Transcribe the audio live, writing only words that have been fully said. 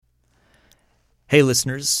Hey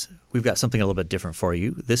listeners, we've got something a little bit different for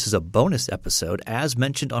you. This is a bonus episode, as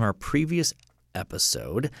mentioned on our previous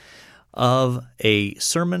episode, of a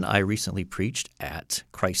sermon I recently preached at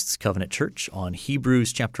Christ's Covenant Church on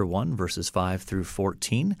Hebrews chapter 1, verses 5 through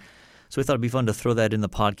 14. So we thought it'd be fun to throw that in the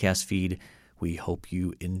podcast feed. We hope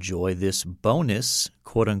you enjoy this bonus,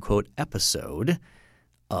 quote-unquote, episode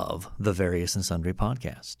of the Various and Sundry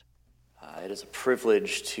podcast. It is a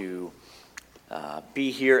privilege to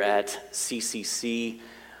be here at CCC.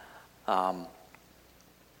 I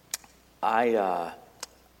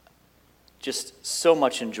just so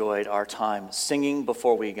much enjoyed our time singing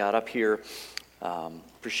before we got up here.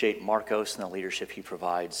 Appreciate Marcos and the leadership he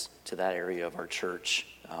provides to that area of our church.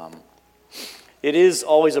 It is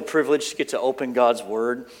always a privilege to get to open God's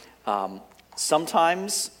Word.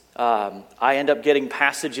 Sometimes I end up getting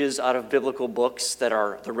passages out of biblical books that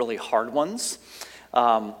are the really hard ones.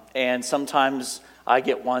 And sometimes I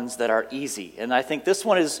get ones that are easy. And I think this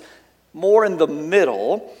one is more in the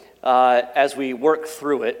middle as we work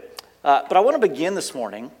through it. But I want to begin this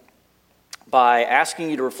morning by asking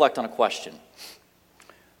you to reflect on a question.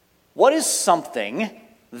 What is something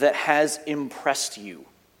that has impressed you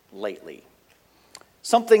lately?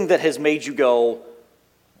 Something that has made you go,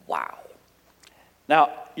 wow.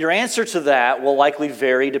 Now, your answer to that will likely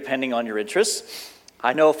vary depending on your interests.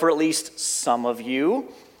 I know for at least some of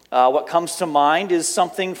you, what comes to mind is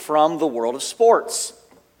something from the world of sports.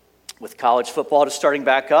 With college football just starting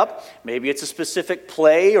back up, maybe it's a specific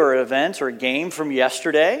play or event or a game from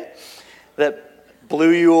yesterday that blew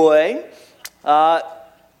you away.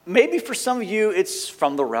 Maybe for some of you, it's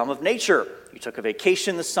from the realm of nature. You took a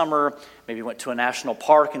vacation this summer, maybe went to a national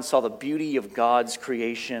park and saw the beauty of God's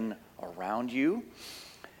creation around you.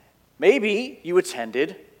 Maybe you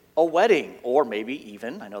attended a wedding, or maybe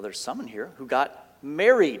even, I know there's some in here, who got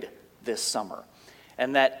married this summer.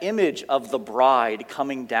 And that image of the bride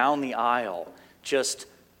coming down the aisle just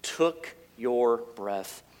took your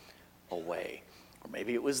breath away. Or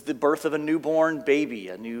maybe it was the birth of a newborn baby,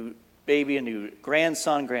 a new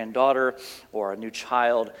grandson, granddaughter, or a new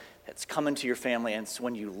child that's come into your family. And so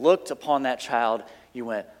when you looked upon that child, you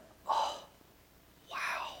went, oh,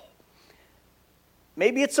 wow.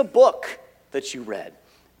 Maybe it's a book that you read.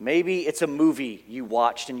 Maybe it's a movie you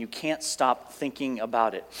watched and you can't stop thinking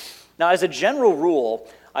about it. Now, as a general rule,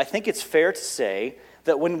 I think it's fair to say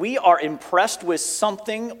that when we are impressed with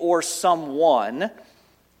something or someone,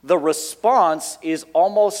 the response is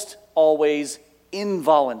almost always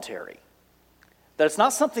involuntary. That it's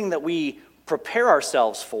not something that we prepare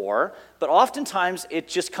ourselves for, but oftentimes it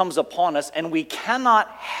just comes upon us and we cannot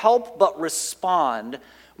help but respond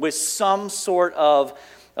with some sort of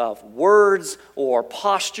words or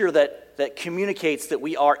posture that communicates that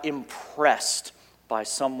we are impressed by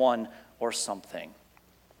someone or something.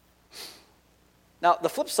 Now, the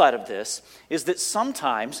flip side of this is that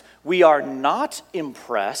sometimes we are not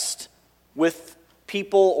impressed with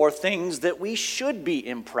people or things that we should be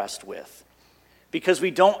impressed with because we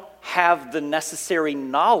don't have the necessary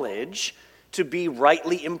knowledge to be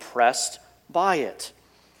rightly impressed by it.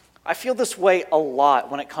 I feel this way a lot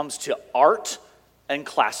when it comes to art and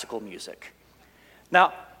classical music.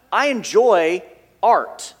 Now, I enjoy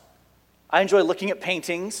art. I enjoy looking at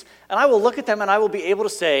paintings, and I will look at them and I will be able to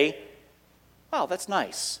say, wow, that's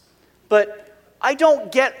nice. But I don't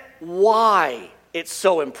get why it's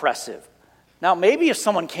so impressive. Now, maybe if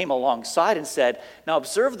someone came alongside and said, now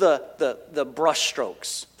observe the brush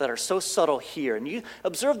strokes that are so subtle here, and you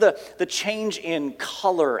observe the change in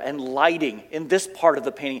color and lighting in this part of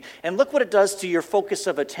the painting, and look what it does to your focus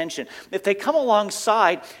of attention. If they come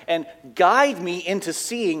alongside and guide me into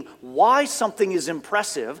seeing why something is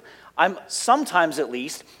impressive, I'm sometimes at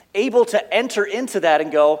least able to enter into that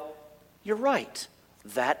and go, you're right.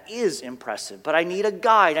 That is impressive, but I need a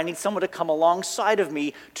guide. I need someone to come alongside of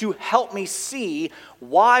me to help me see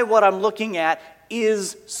why what I'm looking at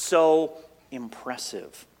is so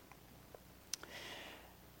impressive.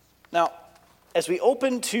 Now, as we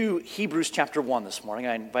open to Hebrews chapter 1 this morning,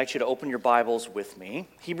 I invite you to open your Bibles with me.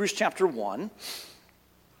 Hebrews chapter 1.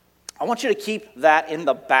 I want you to keep that in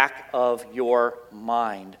the back of your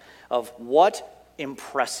mind of what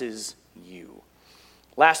impresses you.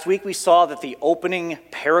 Last week we saw that the opening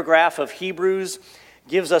paragraph of Hebrews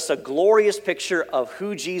gives us a glorious picture of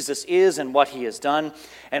who Jesus is and what he has done.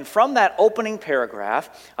 And from that opening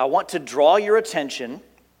paragraph, I want to draw your attention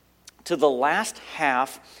to the last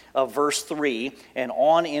half of verse 3 and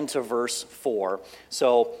on into verse 4.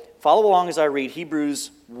 So follow along as I read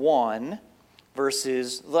Hebrews 1,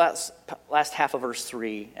 verses, last half of verse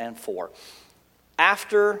 3 and 4.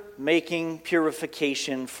 After making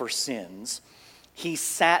purification for sins, he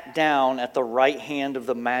sat down at the right hand of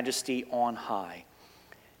the Majesty on high,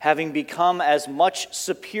 having become as much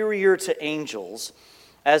superior to angels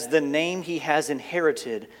as the name he has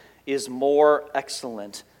inherited is more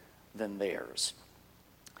excellent than theirs.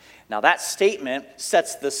 Now that statement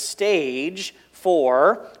sets the stage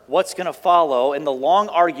for what's going to follow in the long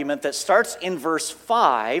argument that starts in verse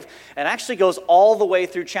 5 and actually goes all the way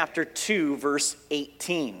through chapter 2, verse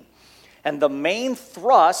 18. And the main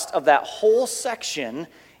thrust of that whole section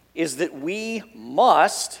is that we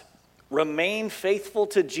must remain faithful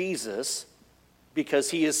to Jesus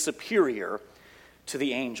because he is superior to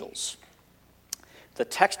the angels. The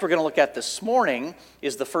text we're going to look at this morning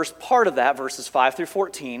is the first part of that, verses 5 through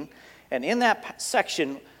 14. And in that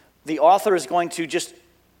section, the author is going to just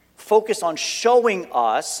focus on showing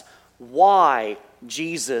us why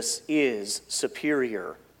Jesus is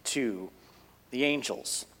superior to the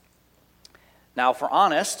angels. Now, if we're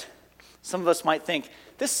honest, some of us might think,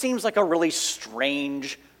 this seems like a really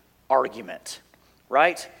strange argument,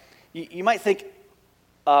 right? You might think,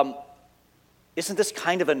 isn't this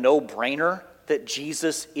kind of a no-brainer that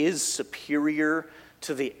Jesus is superior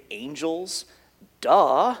to the angels?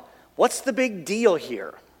 Duh. What's the big deal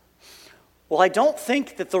here? Well, I don't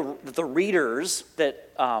think that the readers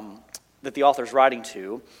that the author's writing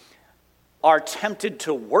to are tempted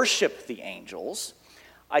to worship the angels.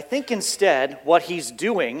 I think instead what he's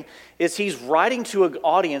doing is he's writing to an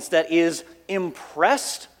audience that is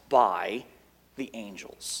impressed by the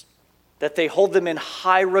angels, that they hold them in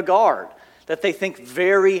high regard, that they think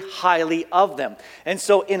very highly of them. And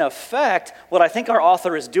so in effect, what I think our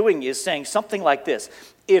author is doing is saying something like this: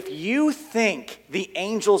 if you think the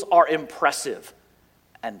angels are impressive,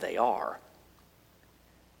 and they are,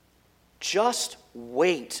 just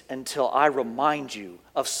wait until I remind you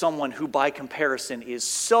of someone who by comparison is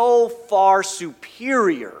so far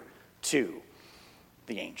superior to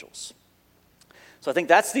the angels. So I think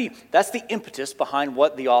that's the impetus behind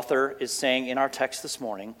what the author is saying in our text this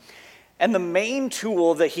morning. And the main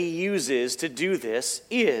tool that he uses to do this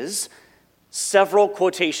is several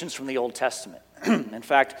quotations from the Old Testament. In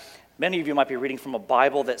fact, many of you might be reading from a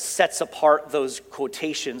Bible that sets apart those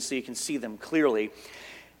quotations so you can see them clearly.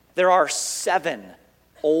 There are 7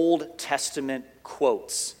 Old Testament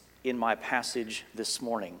quotes in my passage this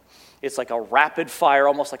morning. It's like a rapid fire,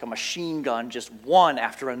 almost like a machine gun, just one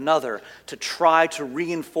after another to try to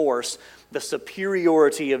reinforce the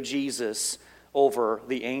superiority of Jesus over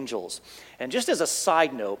the angels. And just as a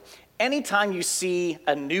side note, anytime you see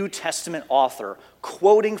a New Testament author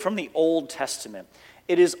quoting from the Old Testament,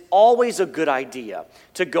 it is always a good idea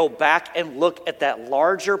to go back and look at that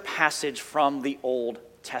larger passage from the Old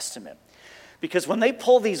Testament. Because when they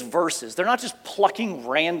pull these verses, they're not just plucking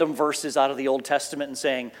random verses out of the Old Testament and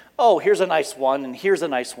saying, oh, here's a nice one and here's a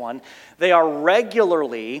nice one. They are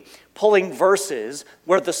regularly pulling verses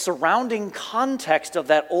where the surrounding context of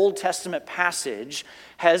that Old Testament passage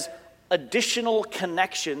has additional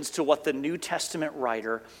connections to what the New Testament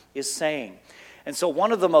writer is saying. And so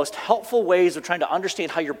one of the most helpful ways of trying to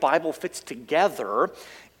understand how your Bible fits together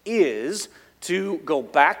is to go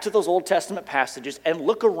back to those Old Testament passages and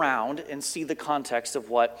look around and see the context of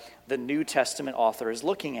what the New Testament author is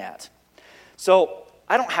looking at. So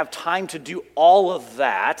I don't have time to do all of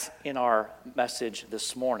that in our message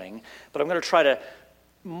this morning, but I'm going to try to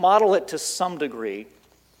model it to some degree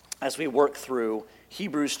as we work through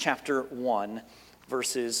Hebrews chapter 1,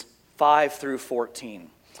 verses 5 through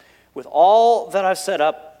 14. With all that I've set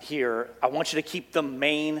up here, I want you to keep the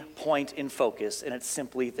main point in focus, and it's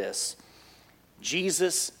simply this: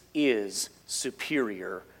 Jesus is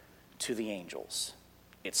superior to the angels.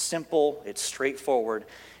 It's simple, it's straightforward.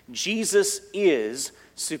 Jesus is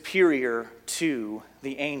superior to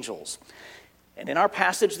the angels. And in our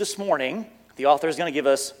passage this morning, the author is going to give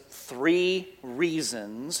us 3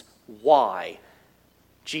 reasons why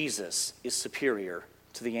Jesus is superior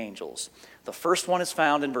to the angels. The first one is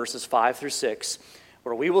found in verses 5 through 6,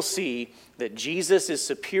 where we will see that Jesus is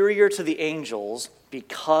superior to the angels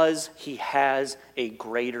because he has a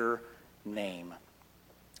greater name.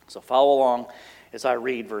 So follow along as I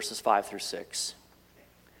read verses 5 through 6.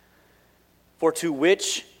 For to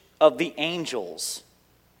which of the angels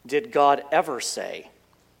did God ever say,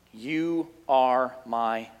 "You are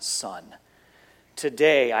my son.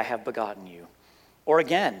 Today I have begotten you"? Or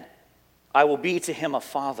again, "I will be to him a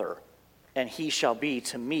father, and he shall be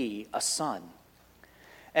to me a son"?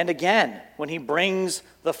 And again, when he brings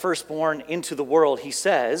the firstborn into the world, he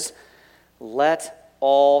says, "Let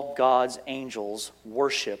all God's angels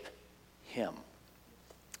worship him."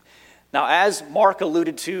 Now, as Mark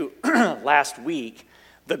alluded to last week,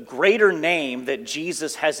 The greater name that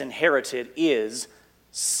Jesus has inherited is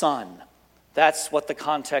Son. That's what the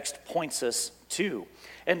context points us to.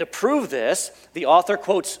 And to prove this, the author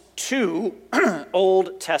quotes two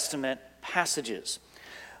Old Testament passages.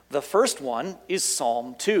 The first one is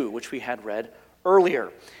Psalm 2, which we had read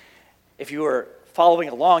earlier. If you were following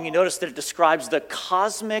along, you notice that it describes the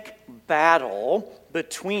cosmic battle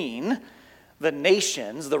between the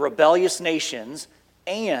nations, the rebellious nations,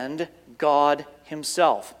 and God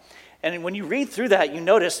himself. And when you read through that, you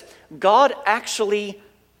notice God actually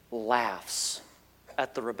laughs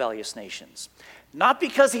at the rebellious nations. Not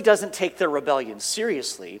because he doesn't take their rebellion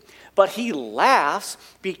seriously, but he laughs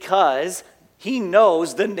because he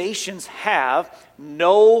knows the nations have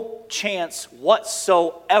no chance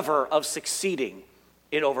whatsoever of succeeding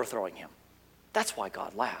in overthrowing him. That's why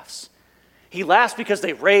God laughs. He laughs because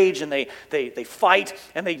they rage and they fight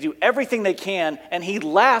and they do everything they can, and he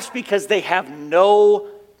laughs because they have no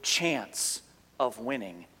chance of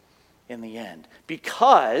winning in the end.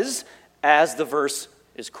 Because, as the verse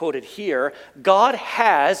is quoted here, God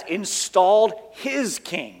has installed his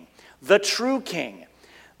king, the true king,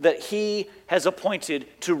 that he has appointed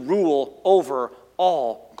to rule over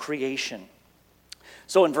all creation.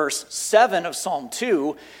 So in verse 7 of Psalm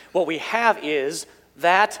 2, what we have is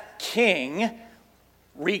that king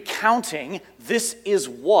recounting, this is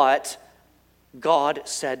what God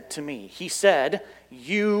said to me. He said,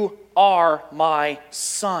 "You are my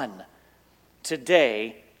son.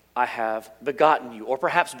 Today I have begotten you," or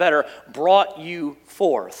perhaps better, brought you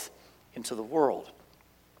forth into the world.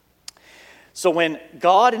 So when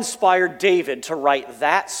God inspired David to write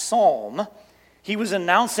that psalm, he was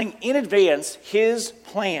announcing in advance his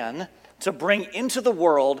plan to bring into the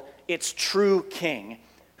world its true king,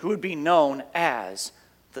 who would be known as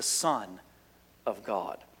the Son of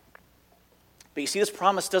God. But you see, this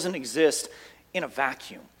promise doesn't exist in a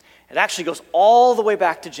vacuum. It actually goes all the way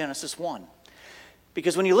back to Genesis 1.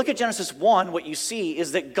 Because when you look at Genesis 1, what you see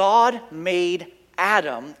is that God made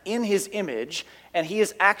Adam in his image, and he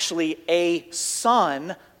is actually a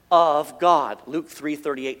son of God. Luke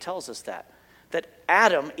 3:38 tells us that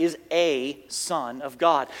Adam is a son of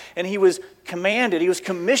God. And he was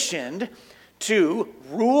commissioned to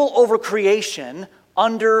rule over creation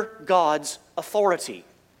under God's authority.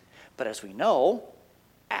 But as we know,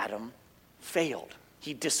 Adam failed.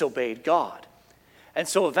 He disobeyed God. And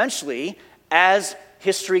so eventually, as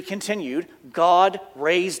history continued, God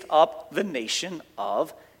raised up the nation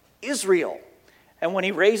of Israel. And when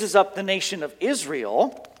he raises up the nation of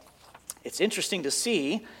Israel, it's interesting to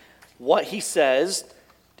see what he says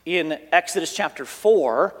in Exodus chapter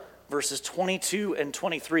 4, verses 22 and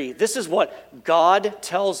 23. This is what God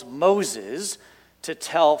tells Moses to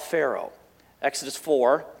tell Pharaoh. Exodus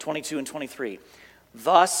 4, 22 and 23.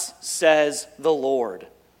 "Thus says the Lord,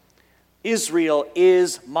 Israel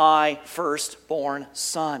is my firstborn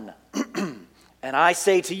son. And I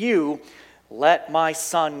say to you, let my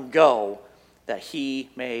son go, that he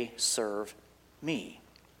may serve me."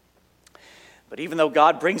 But even though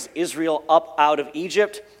God brings Israel up out of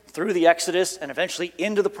Egypt through the Exodus and eventually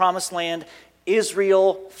into the promised land,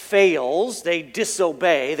 Israel fails, they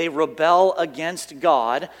disobey, they rebel against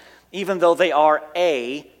God, even though they are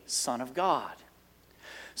a son of God.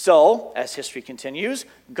 So, as history continues,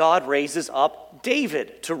 God raises up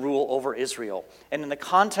David to rule over Israel. And in the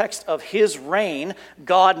context of his reign,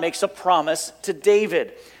 God makes a promise to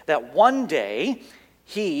David that one day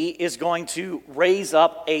he is going to raise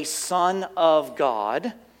up a son of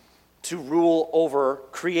God to rule over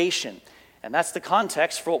creation. And that's the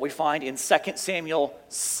context for what we find in 2 Samuel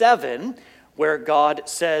 7, where God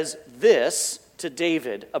says this to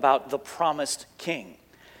David about the promised king.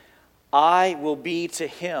 "I will be to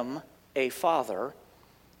him a father,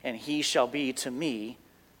 and he shall be to me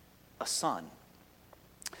a son."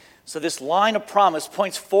 So this line of promise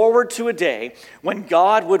points forward to a day when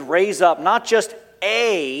God would raise up not just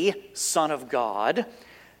a son of God,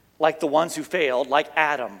 like the ones who failed, like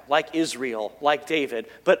Adam, like Israel, like David,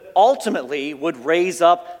 but ultimately would raise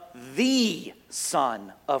up the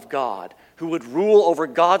Son of God, who would rule over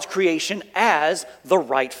God's creation as the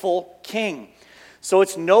rightful king. So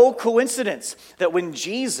it's no coincidence that when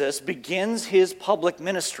Jesus begins his public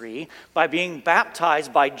ministry by being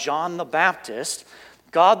baptized by John the Baptist,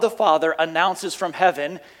 God the Father announces from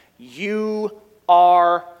heaven, "You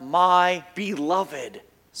are my beloved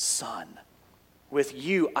Son. With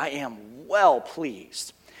you I am well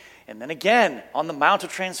pleased." And then again, on the Mount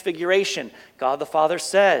of Transfiguration, God the Father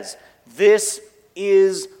says, "This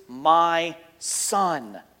is my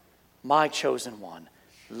Son, my chosen one.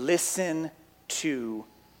 Listen to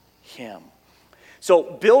him." So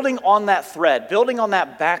building on that thread, building on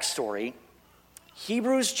that backstory,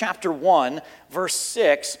 Hebrews chapter 1, verse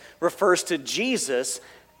 6 refers to Jesus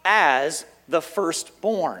as the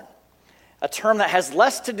firstborn, a term that has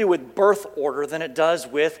less to do with birth order than it does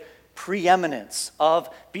with preeminence, of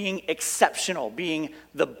being exceptional, being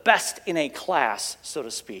the best in a class, so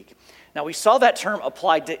to speak. Now, we saw that term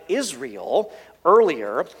applied to Israel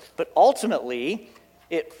earlier, but ultimately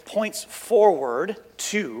it points forward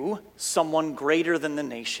to someone greater than the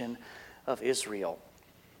nation of Israel.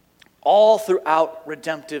 All throughout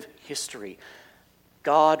redemptive history,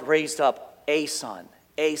 God raised up a son,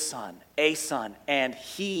 a son, a son, and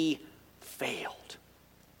he failed.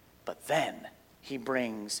 But then he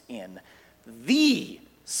brings in the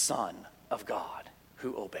Son of God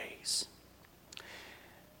who obeys.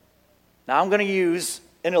 Now I'm going to use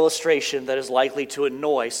an illustration that is likely to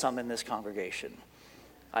annoy some in this congregation.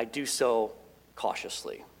 I do so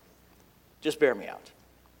cautiously. Just bear me out.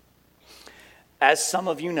 As some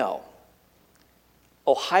of you know,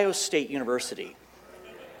 Ohio State University,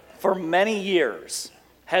 for many years,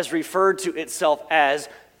 has referred to itself as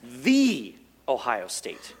the Ohio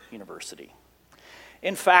State University.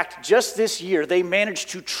 In fact, just this year, they managed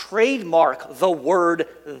to trademark the word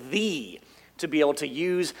 "the" to be able to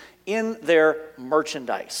use in their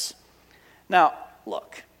merchandise. Now,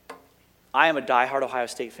 look, I am a diehard Ohio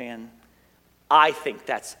State fan. I think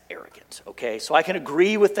that's arrogant, okay? So I can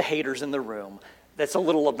agree with the haters in the room. That's a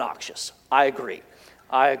little obnoxious. I agree.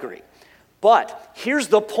 But here's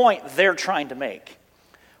the point they're trying to make.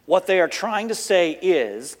 What they are trying to say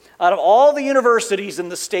is, out of all the universities in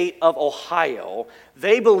the state of Ohio,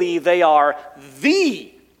 they believe they are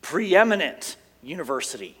the preeminent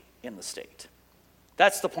university in the state.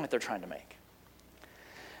 That's the point they're trying to make.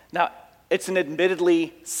 Now, it's an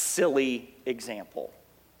admittedly silly example,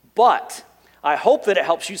 but I hope that it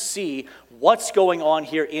helps you see what's going on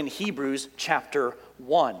here in Hebrews chapter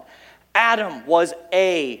 1. Adam was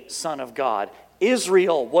a son of God.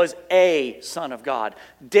 Israel was a son of God.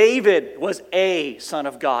 David was a son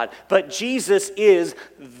of God. But Jesus is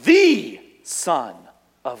the Son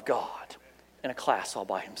of God in a class all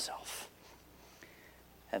by himself.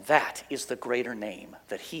 And that is the greater name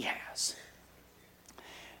that he has.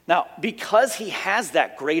 Now, because he has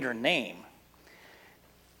that greater name,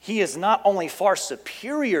 he is not only far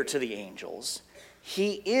superior to the angels,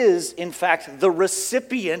 he is, in fact, the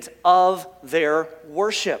recipient of their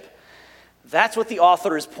worship. That's what the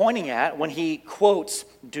author is pointing at when he quotes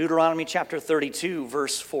Deuteronomy chapter 32,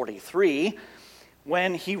 verse 43,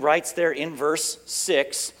 when he writes there in verse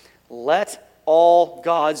 6, "Let all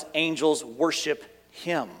God's angels worship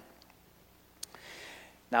him."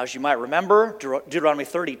 Now, as you might remember, Deuteronomy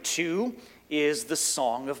 32 is the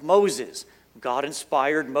Song of Moses. God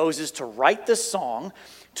inspired Moses to write this song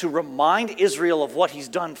to remind Israel of what he's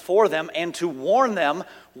done for them and to warn them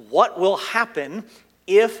what will happen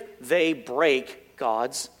if they break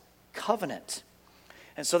God's covenant.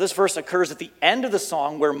 And so this verse occurs at the end of the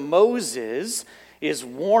song where Moses is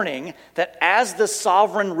warning that as the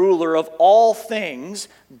sovereign ruler of all things,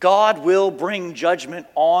 God will bring judgment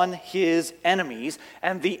on his enemies,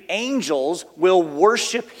 and the angels will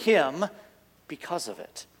worship him because of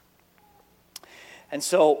it. And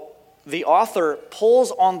so the author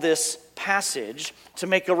pulls on this passage to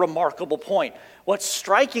make a remarkable point. What's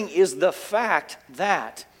striking is the fact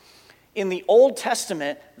that in the Old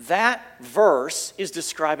Testament, that verse is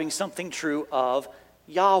describing something true of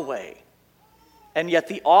Yahweh. And yet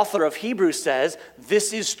the author of Hebrews says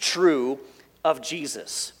this is true of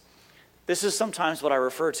Jesus. This is sometimes what I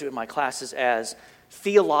refer to in my classes as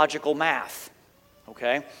theological math.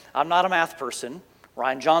 Okay? I'm not a math person.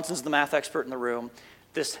 Ryan Johnson's the math expert in the room.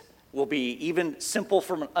 This will be even simple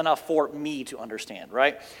enough for me to understand,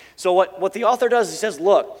 right? So what the author does, he says,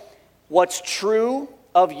 look, what's true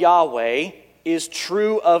of Yahweh is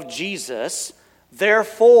true of Jesus.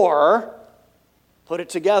 Therefore, put it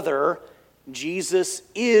together, Jesus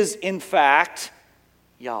is in fact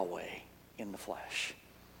Yahweh in the flesh.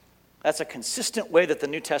 That's a consistent way that the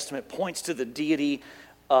New Testament points to the deity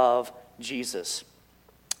of Jesus.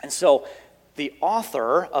 And so the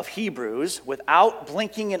author of Hebrews, without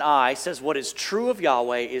blinking an eye, says what is true of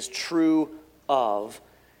Yahweh is true of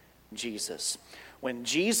Jesus. When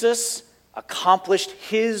Jesus accomplished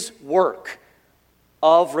his work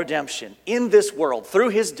of redemption in this world through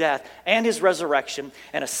his death and his resurrection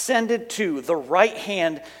and ascended to the right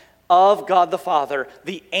hand of God the Father,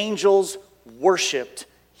 the angels worshiped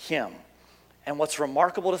him. And what's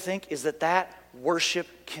remarkable to think is that that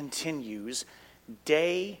worship continues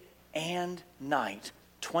day and night,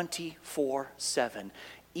 24/7,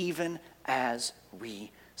 even as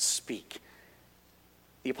we speak.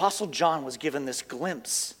 The Apostle John was given this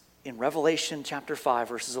glimpse in Revelation chapter 5,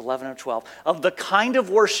 verses 11 and 12, of the kind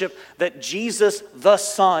of worship that Jesus the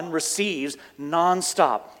Son receives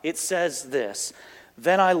nonstop. It says this,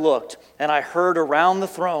 "Then I looked, and I heard around the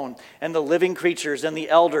throne and the living creatures and the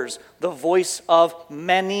elders the voice of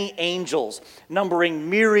many angels, numbering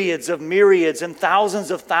myriads of myriads and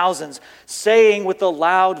thousands of thousands, saying with a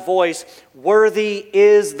loud voice, 'Worthy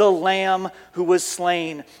is the Lamb who was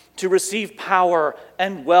slain to receive power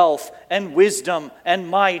and wealth and wisdom and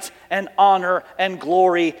might and honor and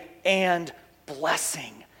glory and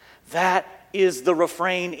blessing.'" That is the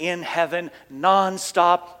refrain in heaven,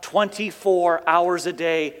 nonstop, 24 hours a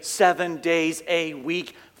day, 7 days a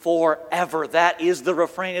week, forever. That is the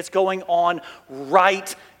refrain. It's going on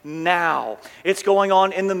right now. It's going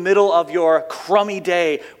on in the middle of your crummy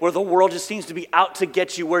day where the world just seems to be out to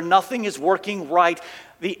get you, where nothing is working right.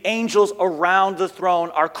 The angels around the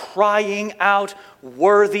throne are crying out,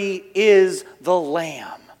 "Worthy is the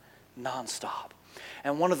Lamb," nonstop.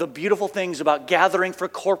 And one of the beautiful things about gathering for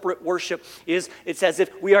corporate worship is it's as if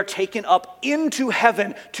we are taken up into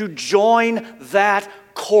heaven to join that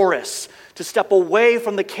chorus, to step away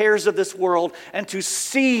from the cares of this world and to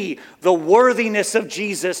see the worthiness of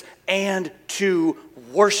Jesus and to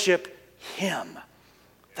worship Him.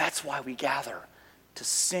 That's why we gather, to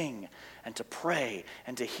sing and to pray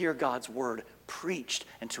and to hear God's word preached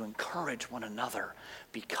and to encourage one another,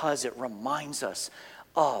 because it reminds us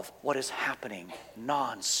of what is happening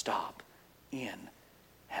nonstop in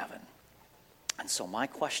heaven. And so my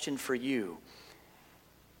question for you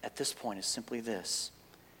at this point is simply this.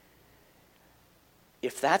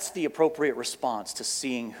 If that's the appropriate response to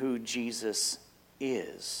seeing who Jesus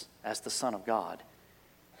is as the Son of God,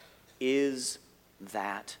 is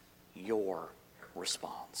that your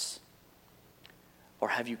response? Or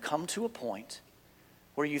have you come to a point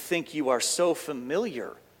where you think you are so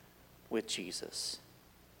familiar with Jesus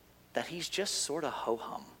that He's just sort of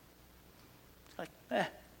ho-hum? Like,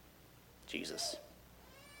 Jesus.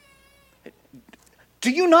 Do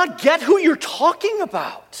you not get who you're talking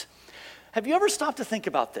about? Have you ever stopped to think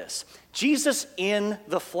about this? Jesus in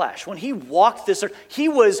the flesh, when He walked this earth, He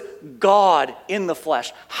was God in the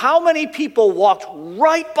flesh. How many people walked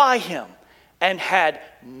right by Him and had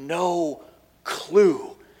no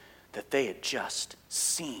clue that they had just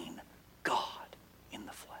seen God in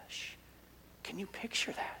the flesh? Can you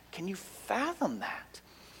picture that? Can you fathom that?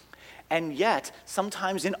 And yet,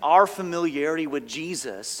 sometimes in our familiarity with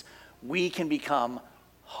Jesus, we can become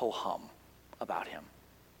ho-hum about Him.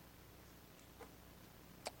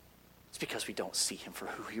 It's because we don't see Him for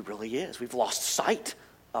who He really is. We've lost sight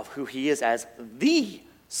of who He is as the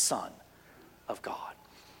Son of God.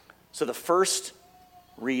 So the first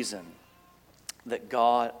reason that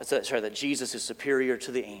Jesus is superior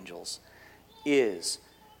to the angels is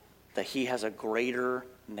that He has a greater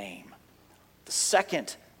name. The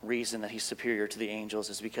second reason that He's superior to the angels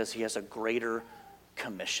is because He has a greater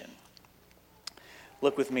commission.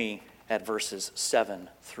 Look with me at verses 7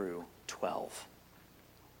 through 12.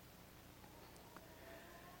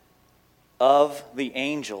 Of the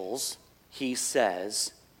angels, He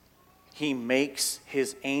says, He makes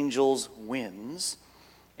His angels winds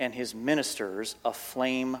and His ministers a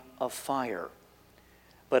flame of fire.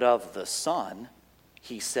 But of the Son,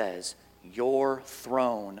 He says, "Your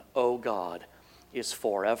throne, O God, is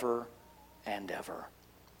forever and ever.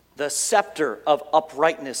 The scepter of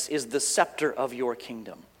uprightness is the scepter of your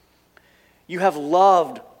kingdom. You have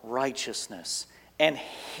loved righteousness and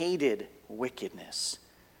hated wickedness.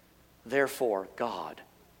 Therefore, God,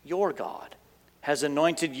 your God, has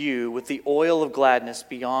anointed you with the oil of gladness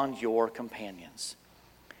beyond your companions.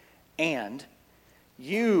 And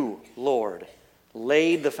you, Lord,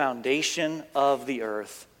 laid the foundation of the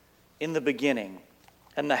earth in the beginning,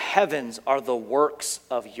 and the heavens are the works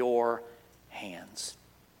of your hands.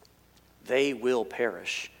 They will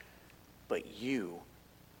perish, but you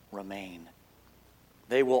remain.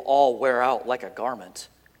 They will all wear out like a garment.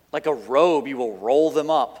 Like a robe, you will roll them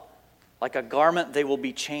up. Like a garment, they will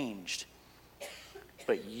be changed.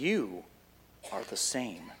 But you are the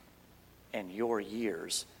same, and your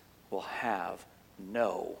years will have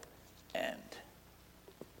no end.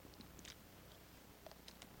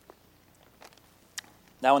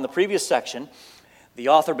 Now, in the previous section, the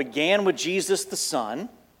author began with Jesus the Son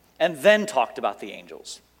and then talked about the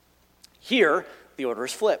angels. Here, the order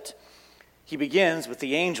is flipped. He begins with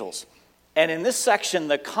the angels. And in this section,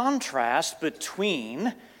 the contrast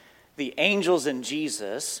between the angels and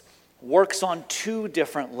Jesus works on two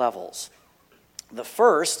different levels. The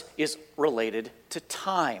first is related to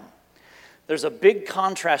time. there's a big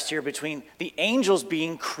contrast here between the angels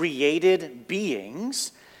being created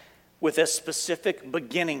beings with a specific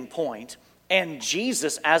beginning point and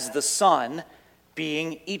Jesus as the Son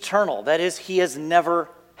being eternal. That is, he has never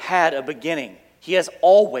had a beginning. He has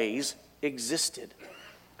always existed.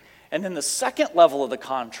 And then the second level of the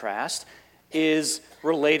contrast is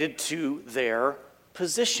related to their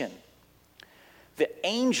position. The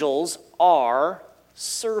angels are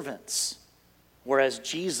servants, whereas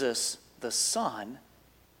Jesus, the Son,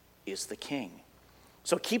 is the King.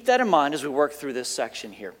 So keep that in mind as we work through this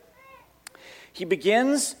section here. He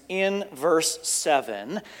begins in verse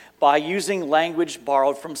 7 by using language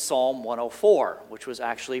borrowed from Psalm 104, which was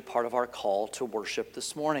actually part of our call to worship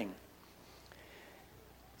this morning.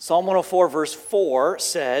 Psalm 104 verse 4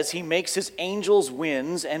 says, he makes his angels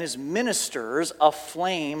winds and his ministers a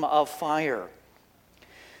flame of fire.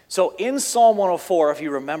 So in Psalm 104, if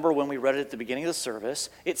you remember when we read it at the beginning of the service,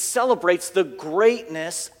 it celebrates the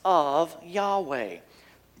greatness of Yahweh,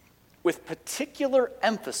 with particular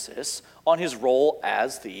emphasis on his role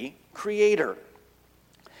as the creator.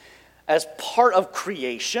 As part of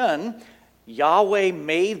creation, Yahweh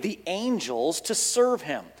made the angels to serve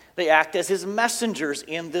him. They act as his messengers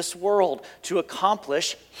in this world to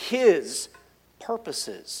accomplish his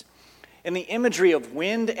purposes. And the imagery of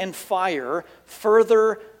wind and fire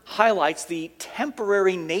further highlights the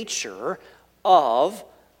temporary nature of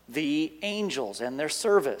the angels and their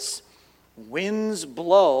service. Winds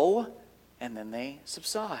blow and then they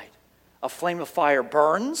subside. A flame of fire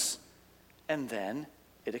burns and then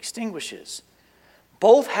it extinguishes.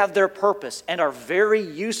 Both have their purpose and are very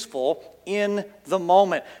useful in the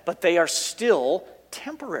moment, but they are still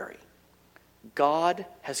temporary. God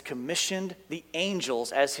has commissioned the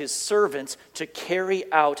angels as his servants to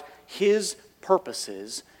carry out his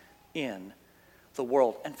purposes in the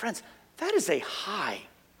world. And friends, that is a high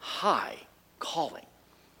calling.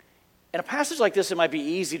 In a passage like this, it might be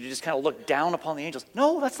easy to just kind of look down upon the angels.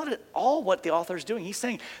 No, that's not at all what the author is doing. He's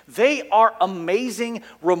saying they are amazing,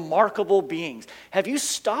 remarkable beings. Have you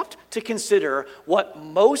stopped to consider what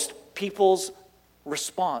most people's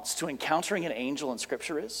response to encountering an angel in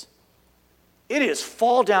Scripture is? It is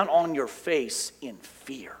fall down on your face in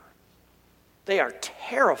fear. They are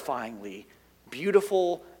terrifyingly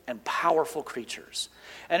beautiful and powerful creatures.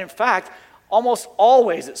 And in fact, almost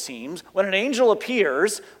always, it seems, when an angel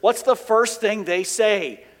appears, what's the first thing they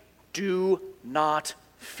say? Do not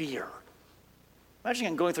fear.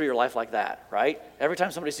 Imagine going through your life like that, right? Every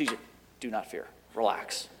time somebody sees you, do not fear.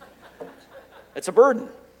 Relax. It's a burden.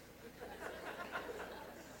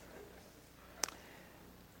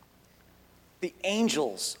 The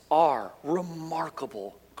angels are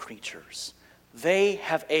remarkable creatures. They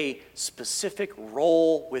have a specific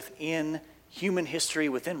role within human history,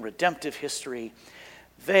 within redemptive history.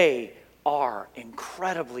 They are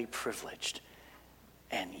incredibly privileged,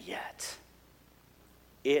 and yet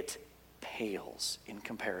it pales in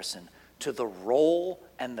comparison to the role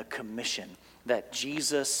and the commission that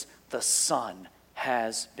Jesus, the Son,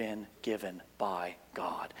 has been given by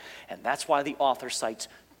God. And that's why the author cites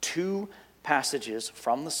two passages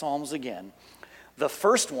from the Psalms again. The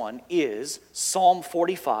first one is Psalm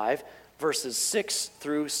 45, verses 6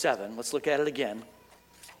 through 7. Let's look at it again.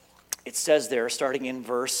 It says there, starting in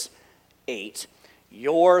verse 8,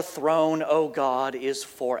 "Your throne, O God, is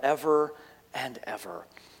forever and ever.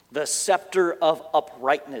 The scepter of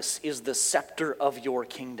uprightness is the scepter of your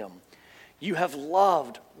kingdom. You have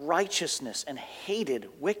loved righteousness and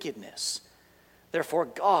hated wickedness. Therefore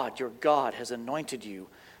God, your God, has anointed you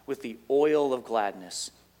with the oil of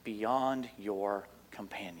gladness beyond your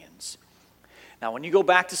companions." Now, when you go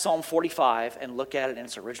back to Psalm 45 and look at it in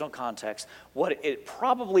its original context, what it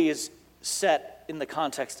probably is set in the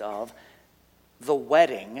context of the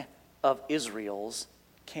wedding of Israel's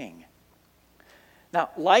king. Now,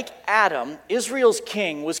 like Adam, Israel's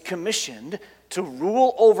king was commissioned to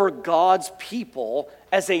rule over God's people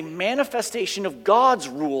as a manifestation of God's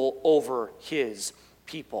rule over his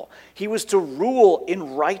people. He was to rule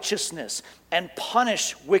in righteousness and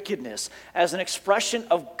punish wickedness as an expression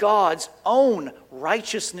of God's own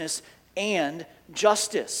righteousness and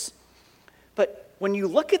justice. But when you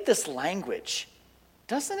look at this language,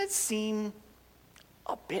 doesn't it seem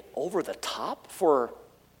a bit over the top for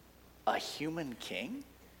a human king?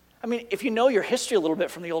 I mean, if you know your history a little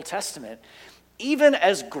bit from the Old Testament, even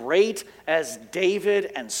as great as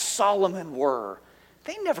David and Solomon were,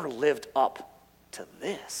 they never lived up to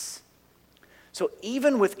this. So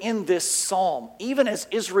even within this psalm, even as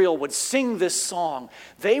Israel would sing this song,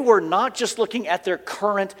 they were not just looking at their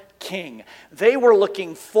current king. They were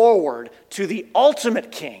looking forward to the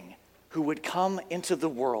ultimate king, who would come into the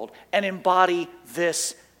world and embody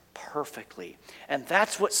this perfectly. And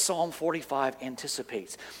that's what Psalm 45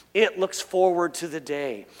 anticipates. It looks forward to the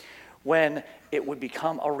day when it would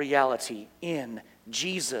become a reality in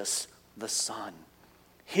Jesus the Son.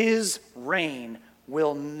 His reign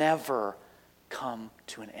will never come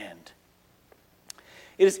to an end.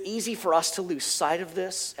 It is easy for us to lose sight of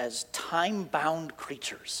this as time-bound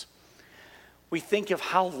creatures. We think of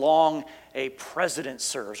how long a president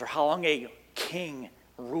serves or how long a king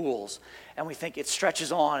rules, and we think it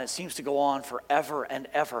stretches on, it seems to go on forever and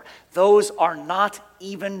ever. Those are not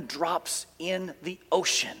even drops in the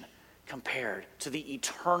ocean compared to the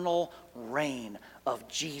eternal reign of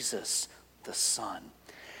Jesus the Son.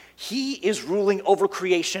 He is ruling over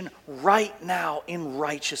creation right now in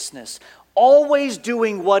righteousness, always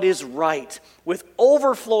doing what is right with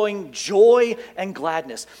overflowing joy and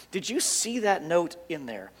gladness. Did you see that note in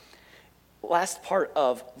there? Last part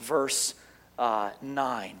of verse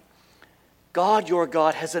 9. God, your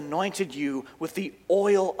God, has anointed you with the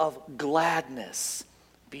oil of gladness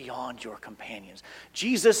beyond your companions.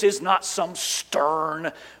 Jesus is not some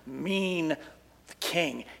stern, mean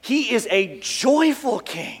king. He is a joyful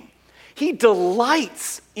king. He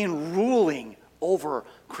delights in ruling over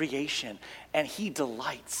creation, and he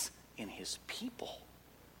delights in his people.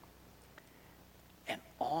 And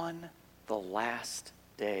on the last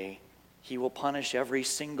day, he will punish every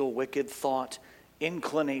single wicked thought,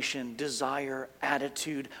 inclination, desire,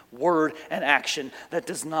 attitude, word, and action that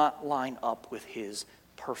does not line up with his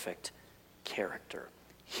perfect character.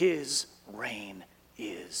 His reign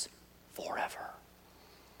is forever.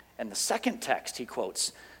 And the second text he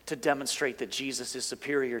quotes to demonstrate that Jesus is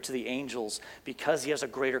superior to the angels because he has a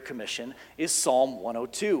greater commission is Psalm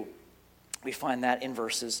 102. We find that in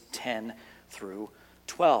verses 10 through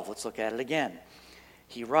 12. Let's look at it again.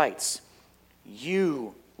 He writes,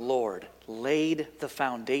 "You, Lord, laid the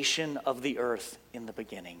foundation of the earth in the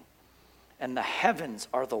beginning, and the heavens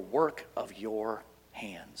are the work of your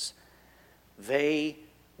hands. They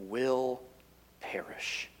will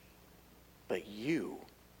perish, but you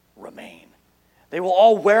remain. They will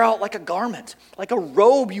all wear out like a garment. Like a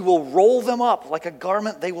robe, you will roll them up. Like a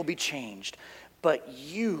garment, they will be changed. But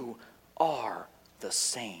you are the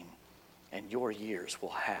same, and your years will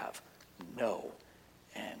have no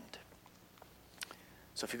end."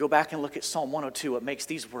 So if you go back and look at Psalm 102, what makes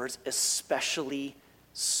these words especially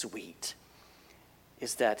sweet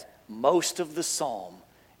is that most of the psalm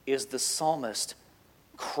is the psalmist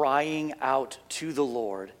crying out to the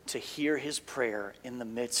Lord to hear his prayer in the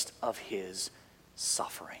midst of his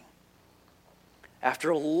suffering.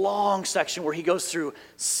 After a long section where he goes through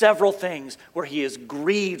several things, where he is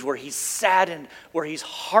grieved, where he's saddened, where he's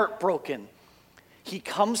heartbroken, he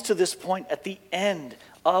comes to this point at the end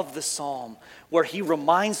of the psalm where he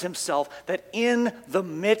reminds himself that in the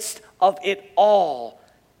midst of it all,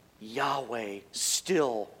 Yahweh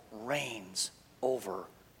still reigns over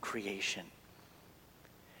creation.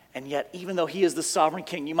 And yet, even though he is the sovereign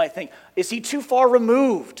king, you might think, is he too far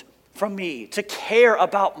removed from me to care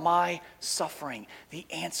about my suffering? The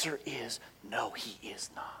answer is no, he is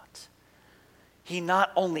not. He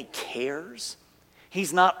not only cares,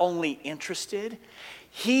 he's not only interested,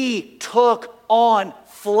 he took on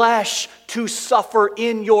flesh to suffer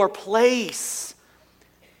in your place.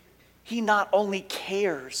 He not only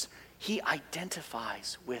cares, he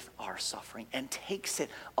identifies with our suffering and takes it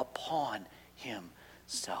upon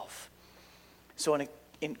himself. So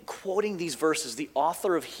in quoting these verses, the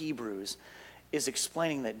author of Hebrews is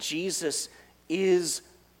explaining that Jesus is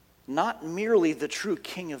not merely the true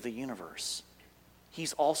king of the universe,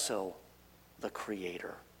 he's also the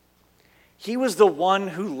creator. He was the one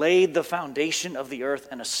who laid the foundation of the earth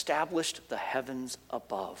and established the heavens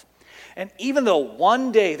above. And even though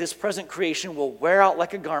one day this present creation will wear out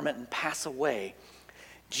like a garment and pass away,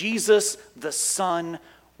 Jesus the Son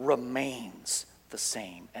remains the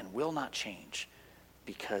same and will not change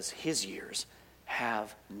because his years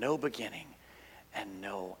have no beginning and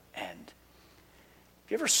no end.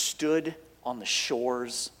 Have you ever stood on the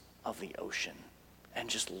shores of the ocean and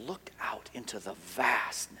just looked out into the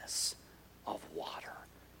vastness of water?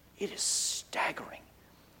 It is staggering.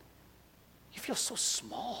 You feel so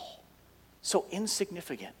small, so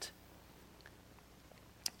insignificant.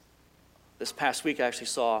 This past week I actually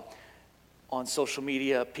saw on social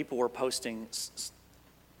media people were posting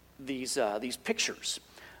these pictures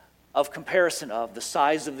of comparison of the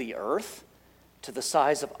size of the earth to the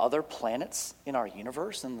size of other planets in our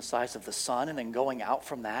universe and the size of the sun, and then going out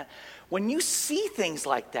from that. When you see things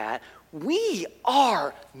like that, we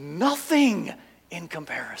are nothing in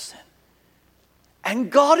comparison.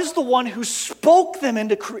 And God is the one who spoke them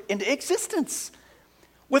into existence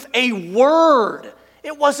with a word.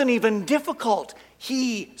 It wasn't even difficult.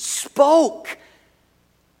 He spoke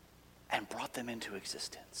and brought them into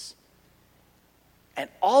existence. And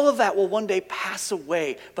all of that will one day pass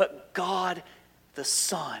away, but God, the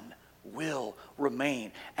Son, will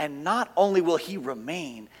remain. And not only will he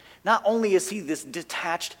remain, not only is he this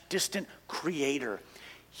detached, distant creator,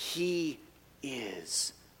 he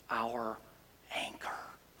is our anchor.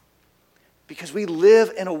 Because we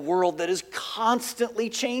live in a world that is constantly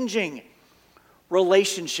changing.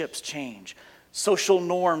 Relationships change. Social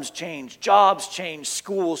norms change. Jobs change.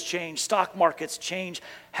 Schools change. Stock markets change.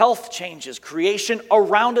 Health changes. Creation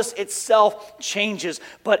around us itself changes.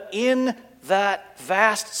 But in that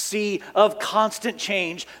vast sea of constant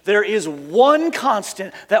change, there is one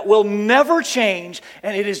constant that will never change,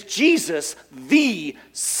 and it is Jesus, the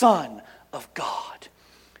Son of God.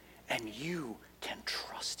 And you can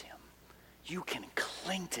trust him. You can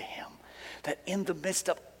cling to him. That in the midst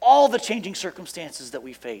of all the changing circumstances that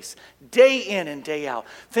we face, day in and day out,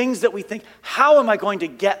 things that we think, how am I going to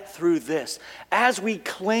get through this? As we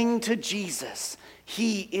cling to Jesus,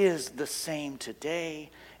 he is the same today,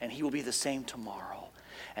 and he will be the same tomorrow.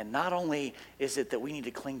 And not only is it that we need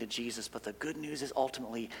to cling to Jesus, but the good news is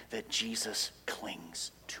ultimately that Jesus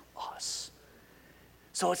clings to us.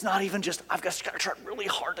 So it's not even just, I've got to try really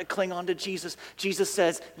hard to cling on to Jesus. Jesus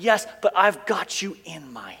says, yes, but I've got you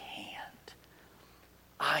in my hand.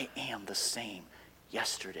 I am the same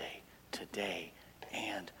yesterday, today,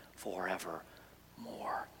 and forevermore.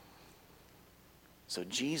 So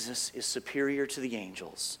Jesus is superior to the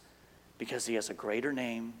angels because he has a greater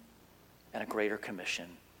name and a greater commission.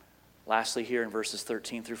 Lastly, here in verses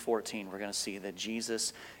 13 through 14, we're going to see that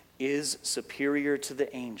Jesus is superior to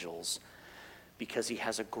the angels because he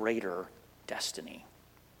has a greater destiny.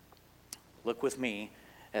 Look with me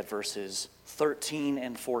at verses 13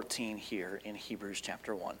 and 14 here in Hebrews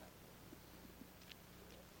chapter 1.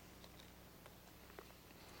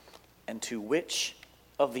 And to which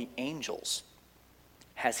of the angels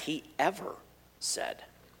has he ever said,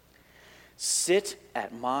 sit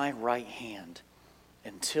at my right hand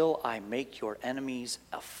until I make your enemies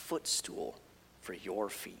a footstool for your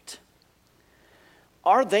feet?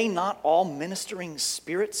 Are they not all ministering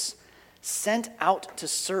spirits sent out to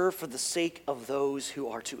serve for the sake of those who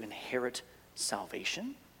are to inherit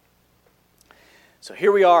salvation? So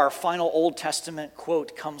here we are. Our final Old Testament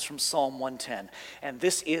quote comes from Psalm 110. And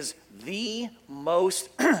this is the most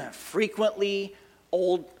frequently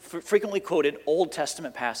quoted Old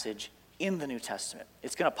Testament passage in the New Testament.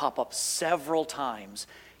 It's going to pop up several times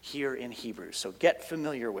here in Hebrews. So get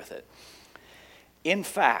familiar with it. In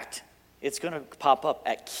fact, it's going to pop up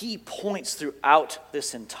at key points throughout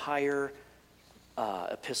this entire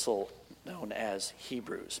epistle known as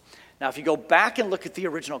Hebrews. Now, if you go back and look at the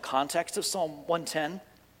original context of Psalm 110,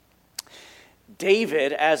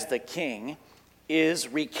 David, as the king, is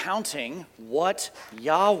recounting what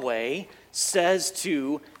Yahweh says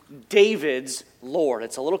to David's Lord.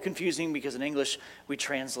 It's a little confusing because in English we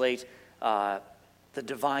translate the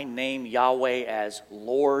divine name Yahweh as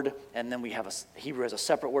Lord, and then we have Hebrew has a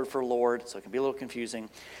separate word for Lord, so it can be a little confusing.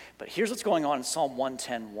 But here's what's going on in Psalm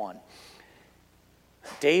 110:1.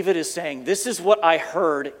 David is saying, this is what I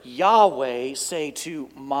heard Yahweh say to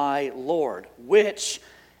my Lord, which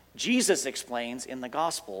Jesus explains in the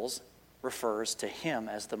Gospels refers to him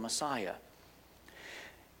as the Messiah.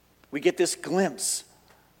 We get this glimpse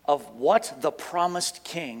of what the promised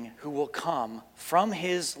king who will come from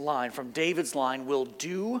his line, from David's line, will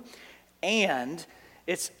do, and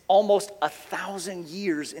it's almost 1,000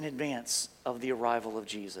 years in advance of the arrival of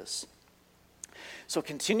Jesus. So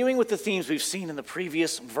continuing with the themes we've seen in the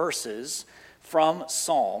previous verses from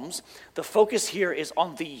Psalms, the focus here is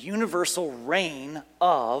on the universal reign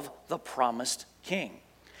of the promised king.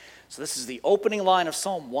 So this is the opening line of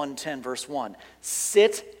Psalm 110, verse 1.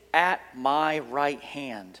 Sit at my right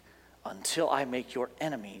hand until I make your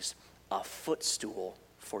enemies a footstool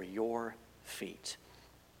for your feet.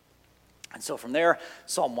 And so from there,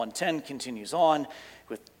 Psalm 110 continues on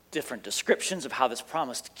with different descriptions of how this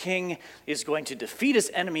promised king is going to defeat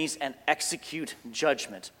his enemies and execute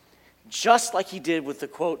judgment. Just like he did with the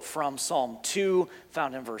quote from Psalm 2,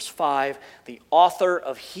 found in verse 5, the author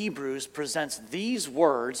of Hebrews presents these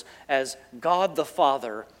words as God the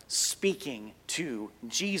Father speaking to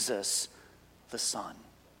Jesus the Son.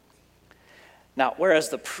 Now, whereas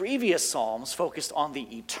the previous Psalms focused on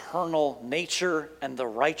the eternal nature and the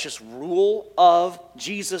righteous rule of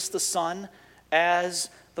Jesus the Son as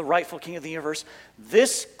the rightful king of the universe,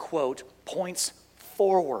 this quote points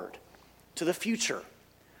forward to the future,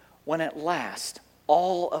 when at last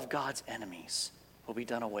all of God's enemies will be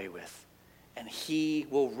done away with, and he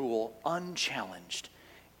will rule unchallenged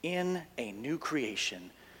in a new creation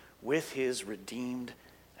with his redeemed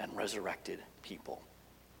and resurrected people.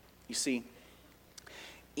 You see,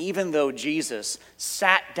 even though Jesus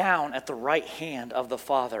sat down at the right hand of the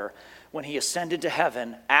Father when he ascended to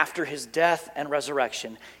heaven after his death and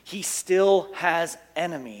resurrection, he still has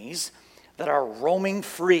enemies that are roaming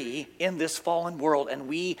free in this fallen world, and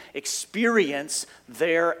we experience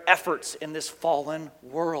their efforts in this fallen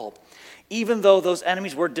world. Even though those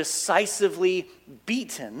enemies were decisively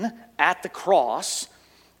beaten at the cross,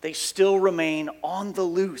 they still remain on the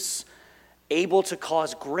loose, able to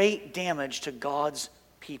cause great damage to God's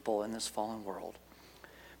people in this fallen world.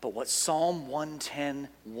 But what Psalm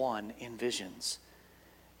 110:1 envisions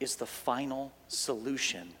is the final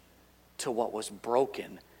solution to what was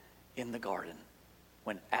broken in the garden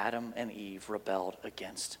when Adam and Eve rebelled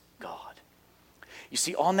against God. You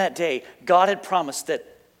see, on that day, God had promised that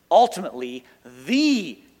ultimately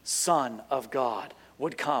the Son of God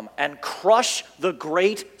would come and crush the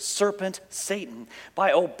great serpent Satan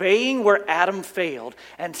by obeying where Adam failed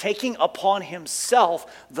and taking upon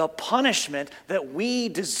himself the punishment that we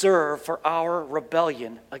deserve for our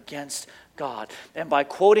rebellion against God. And by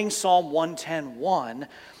quoting Psalm 110:1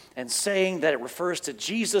 and saying that it refers to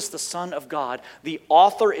Jesus, the Son of God, the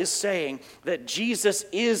author is saying that Jesus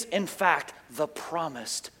is in fact the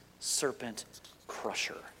promised serpent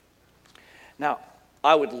crusher. Now,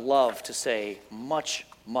 I would love to say much,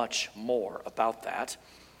 much more about that,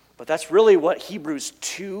 but that's really what Hebrews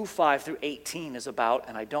 2:5-18 is about,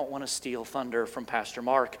 and I don't want to steal thunder from Pastor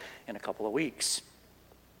Mark in a couple of weeks.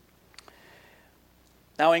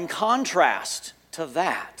 Now, in contrast to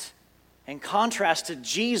that, in contrast to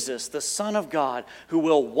Jesus, the Son of God, who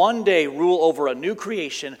will one day rule over a new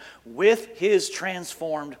creation with his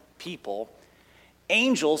transformed people,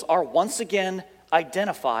 angels are once again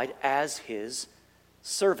identified as his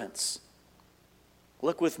servants.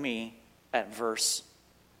 Look with me at verse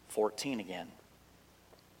 14 again.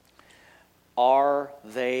 Are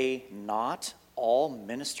they not all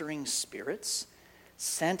ministering spirits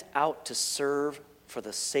sent out to serve for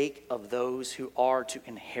the sake of those who are to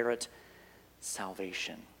inherit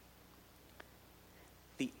salvation?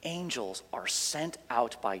 The angels are sent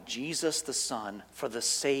out by Jesus the Son for the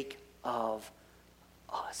sake of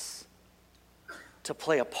us, to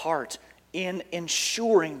play a part in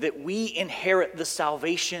ensuring that we inherit the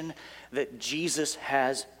salvation that Jesus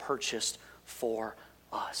has purchased for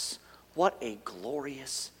us. What a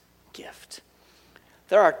glorious gift.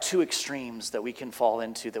 There are two extremes that we can fall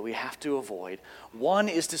into that we have to avoid. One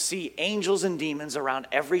is to see angels and demons around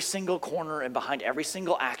every single corner and behind every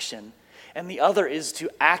single action, and the other is to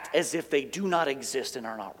act as if they do not exist and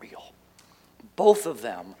are not real. Both of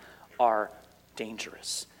them are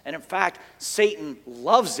dangerous. And in fact, Satan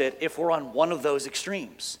loves it if we're on one of those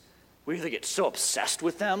extremes. We either get so obsessed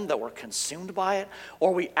with them that we're consumed by it,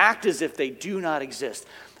 or we act as if they do not exist.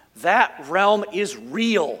 That realm is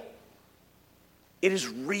real. It is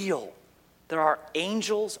real. There are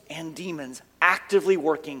angels and demons actively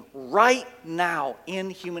working right now in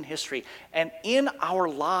human history and in our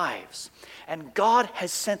lives. And God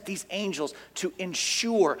has sent these angels to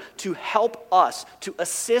ensure, to help us, to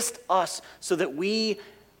assist us so that we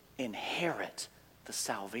inherit the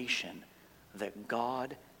salvation that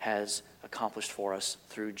God has accomplished for us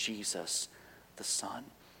through Jesus, the Son.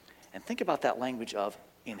 And think about that language of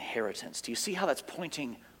inheritance. Do you see how that's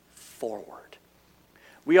pointing forward?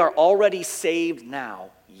 We are already saved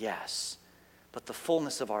now, yes, but the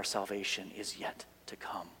fullness of our salvation is yet to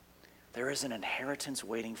come. There is an inheritance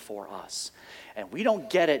waiting for us. And we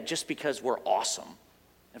don't get it just because we're awesome.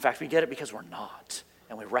 In fact, we get it because we're not,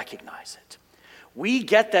 and we recognize it. We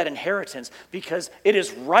get that inheritance because it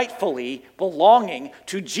is rightfully belonging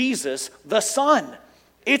to Jesus, the Son.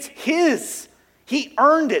 It's his. He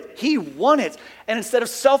earned it. He won it. And instead of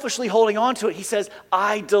selfishly holding on to it, he says,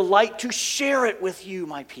 I delight to share it with you,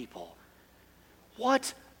 my people.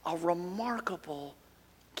 What a remarkable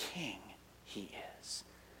king he is.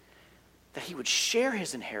 That he would share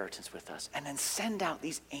his inheritance with us and then send out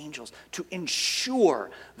these angels to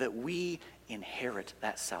ensure that we inherit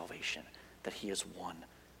that salvation that he has won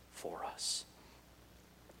for us.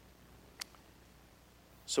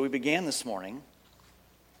 So we began this morning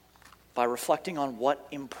by reflecting on what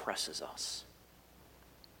impresses us.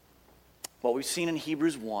 What we've seen in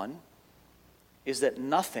Hebrews 1 is that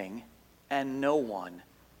nothing and no one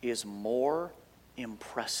is more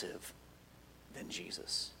impressive than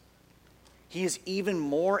Jesus. He is even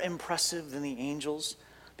more impressive than the angels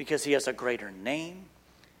because he has a greater name,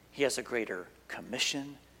 he has a greater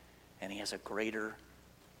commission, and he has a greater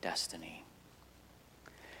destiny.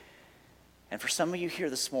 And for some of you here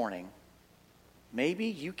this morning, maybe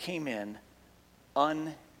you came in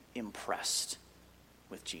unimpressed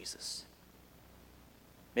with Jesus.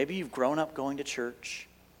 Maybe you've grown up going to church,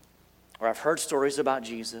 or I've heard stories about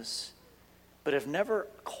Jesus, but have never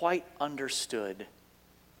quite understood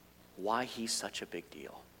why he's such a big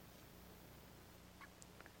deal.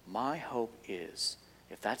 My hope is,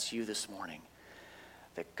 if that's you this morning,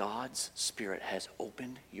 that God's Spirit has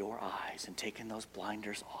opened your eyes and taken those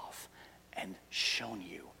blinders off and shown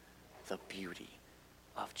you the beauty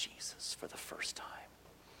of Jesus for the first time.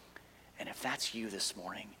 And if that's you this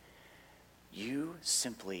morning, you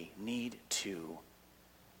simply need to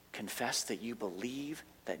confess that you believe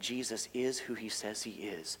that Jesus is who he says he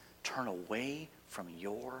is. Turn away from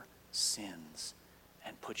your sins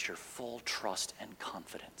and put your full trust and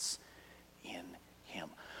confidence in him.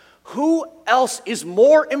 Who else is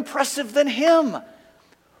more impressive than him?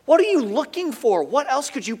 What are you looking for? What else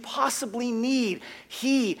could you possibly need?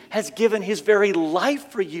 He has given his very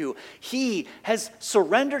life for you. He has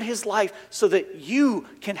surrendered his life so that you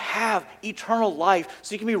can have eternal life,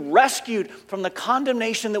 so you can be rescued from the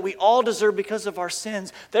condemnation that we all deserve because of our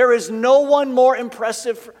sins. There is no one more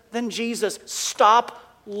impressive than Jesus. Stop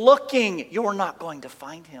looking. You're not going to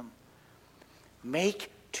find him.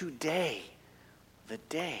 Make today the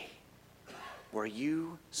day where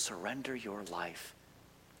you surrender your life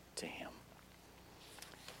to him.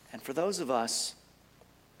 And for those of us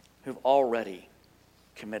who've already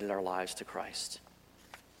committed our lives to Christ,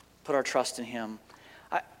 put our trust in him,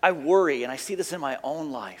 I worry, and I see this in my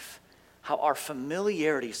own life, how our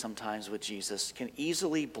familiarity sometimes with Jesus can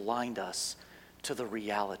easily blind us to the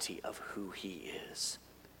reality of who he is.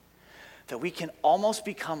 That we can almost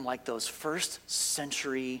become like those first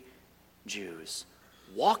century Jews,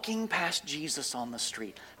 walking past Jesus on the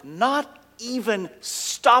street, not even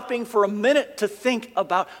stopping for a minute to think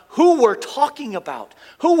about who we're talking about,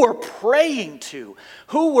 who we're praying to,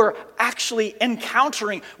 who we're actually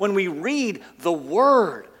encountering when we read the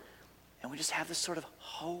Word. And we just have this sort of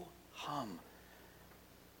ho-hum.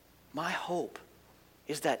 My hope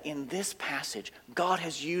is that in this passage, God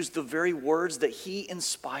has used the very words that he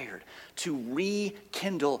inspired to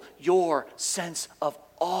rekindle your sense of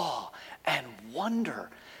awe and wonder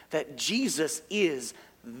that Jesus is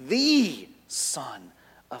the Son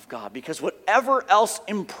of God. Because whatever else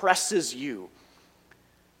impresses you,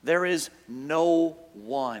 there is no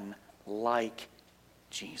one like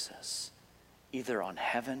Jesus, either on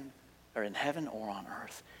heaven or in heaven or on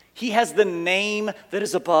earth. He has the name that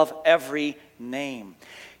is above every name.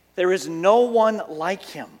 There is no one like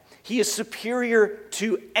him. He is superior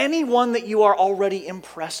to anyone that you are already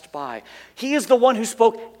impressed by. He is the one who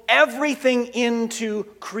spoke everything into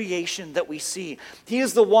creation that we see. He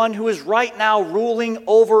is the one who is right now ruling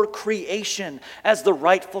over creation as the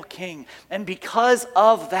rightful king. And because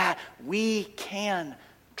of that, we can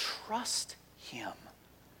trust him,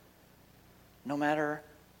 no matter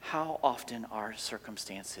how often our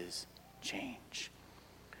circumstances change.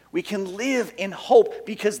 We can live in hope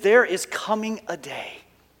because there is coming a day,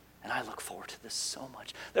 and I look forward to this so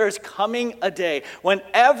much. There is coming a day when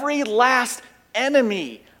every last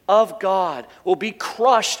enemy of God will be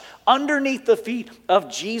crushed underneath the feet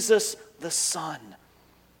of Jesus the Son.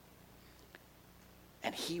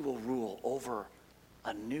 And he will rule over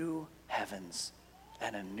a new heavens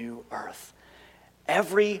and a new earth.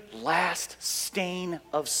 Every last stain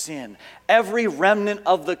of sin, every remnant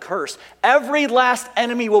of the curse, every last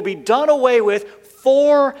enemy will be done away with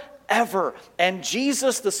forever. And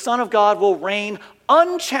Jesus, the Son of God, will reign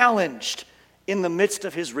unchallenged in the midst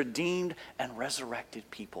of his redeemed and resurrected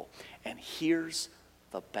people. And here's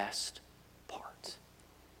the best part.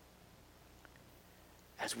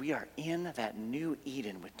 As we are in that new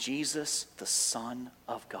Eden with Jesus, the Son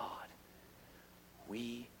of God,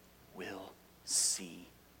 we will see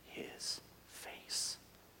his face.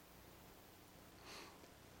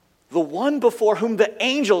 The one before whom the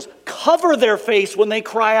angels cover their face when they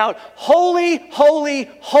cry out, "Holy, holy,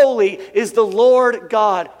 holy is the Lord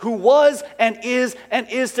God, who was and is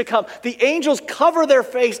to come." The angels cover their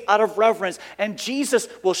face out of reverence, and Jesus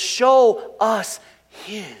will show us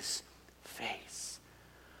his face.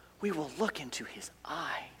 We will look into his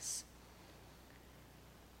eyes.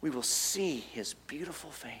 We will see his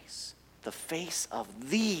beautiful face, the face of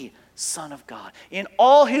the Son of God, in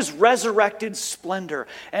all his resurrected splendor,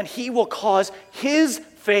 and he will cause his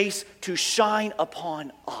face to shine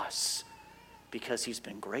upon us because he's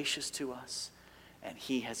been gracious to us and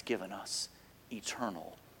he has given us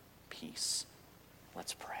eternal peace.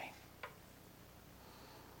 Let's pray.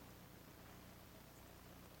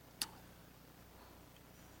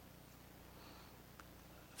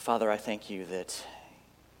 Father, I thank you that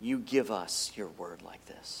you give us your word like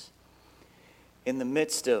this. In the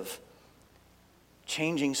midst of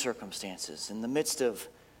changing circumstances, in the midst of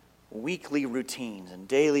weekly routines and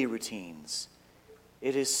daily routines,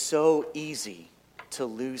 it is so easy to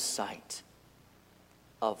lose sight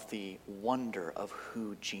of the wonder of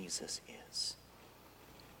who Jesus is.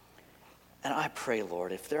 And I pray,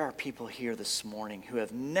 Lord, if there are people here this morning who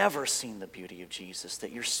have never seen the beauty of Jesus,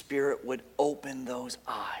 that your Spirit would open those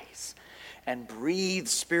eyes and breathe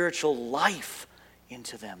spiritual life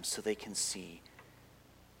into them so they can see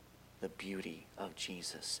the beauty of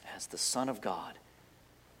Jesus as the Son of God.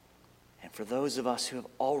 And for those of us who have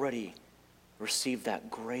already received that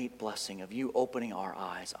great blessing of you opening our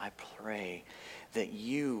eyes, I pray that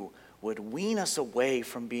you would wean us away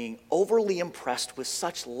from being overly impressed with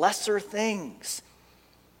such lesser things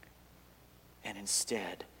and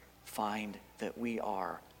instead find that we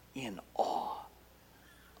are in awe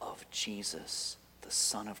of Jesus, the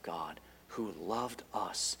Son of God, who loved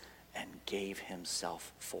us and gave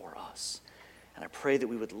himself for us. And I pray that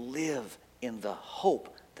we would live in the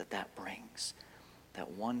hope that that brings, that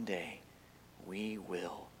one day we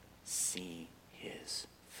will see his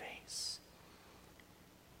face.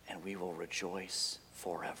 And we will rejoice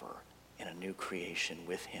forever in a new creation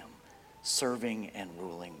with him, serving and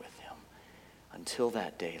ruling with him. Until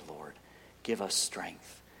that day, Lord, give us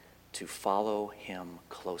strength to follow him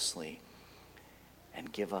closely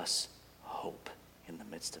and give us hope in the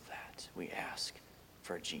midst of that. We ask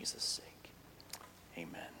for Jesus' sake.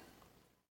 Amen.